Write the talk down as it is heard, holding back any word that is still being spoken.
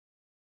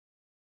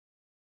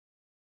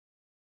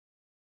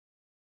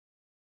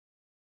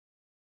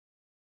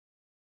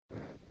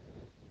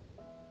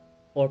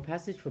Our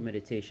passage for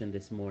meditation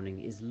this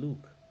morning is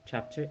Luke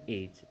chapter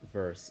 8,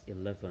 verse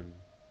 11.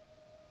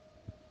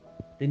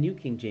 The New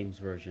King James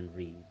Version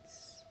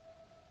reads,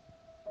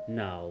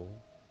 "Now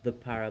the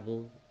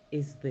parable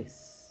is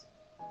this: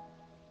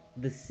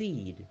 the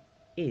seed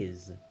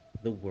is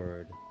the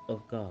word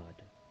of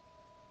God."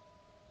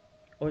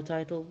 Our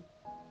title: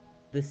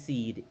 The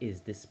Seed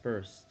is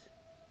Dispersed.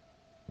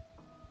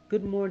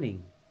 Good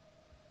morning.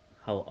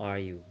 How are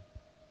you?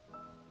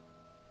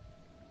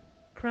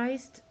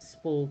 Christ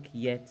spoke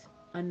yet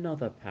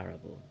another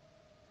parable,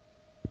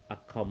 a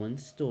common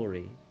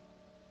story,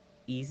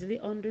 easily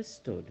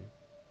understood,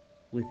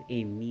 with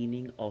a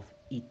meaning of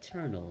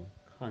eternal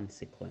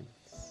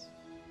consequence.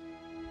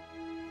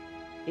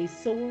 A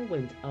sower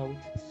went out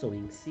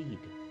sowing seed.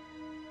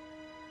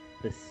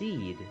 The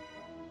seed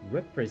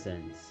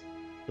represents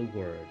the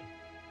Word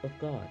of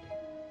God.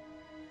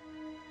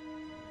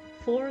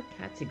 Four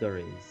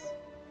categories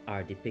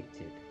are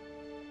depicted: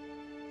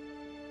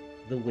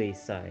 the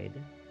wayside,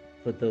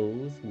 for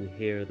those who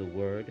hear the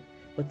word,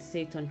 but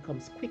Satan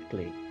comes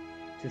quickly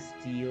to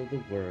steal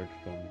the word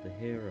from the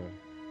hearer.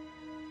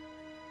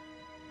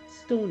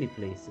 Stony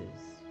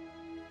places,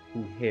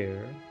 who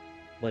hear,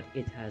 but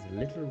it has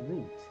little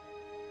root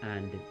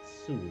and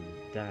soon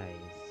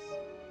dies.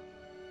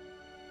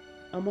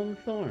 Among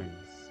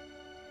thorns,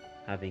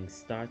 having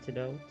started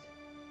out,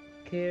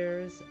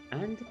 cares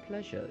and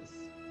pleasures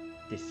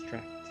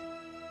distract.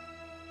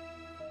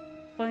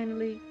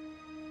 Finally,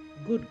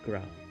 good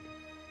ground,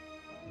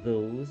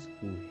 those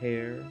who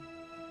hear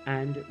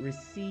and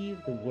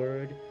receive the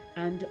word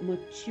and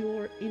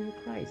mature in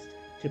Christ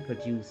to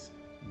produce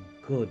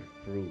good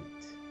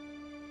fruit.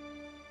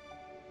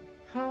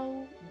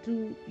 How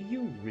do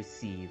you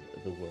receive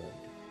the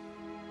word?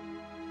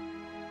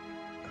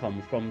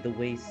 Come from the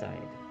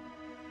wayside.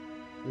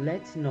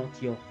 Let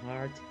not your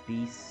heart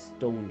be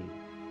stony.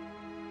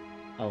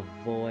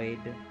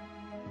 Avoid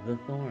the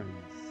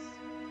thorns.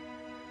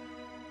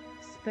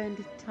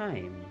 Spend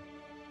time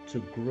to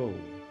grow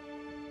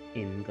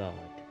in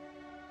God.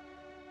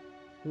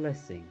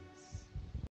 Blessings.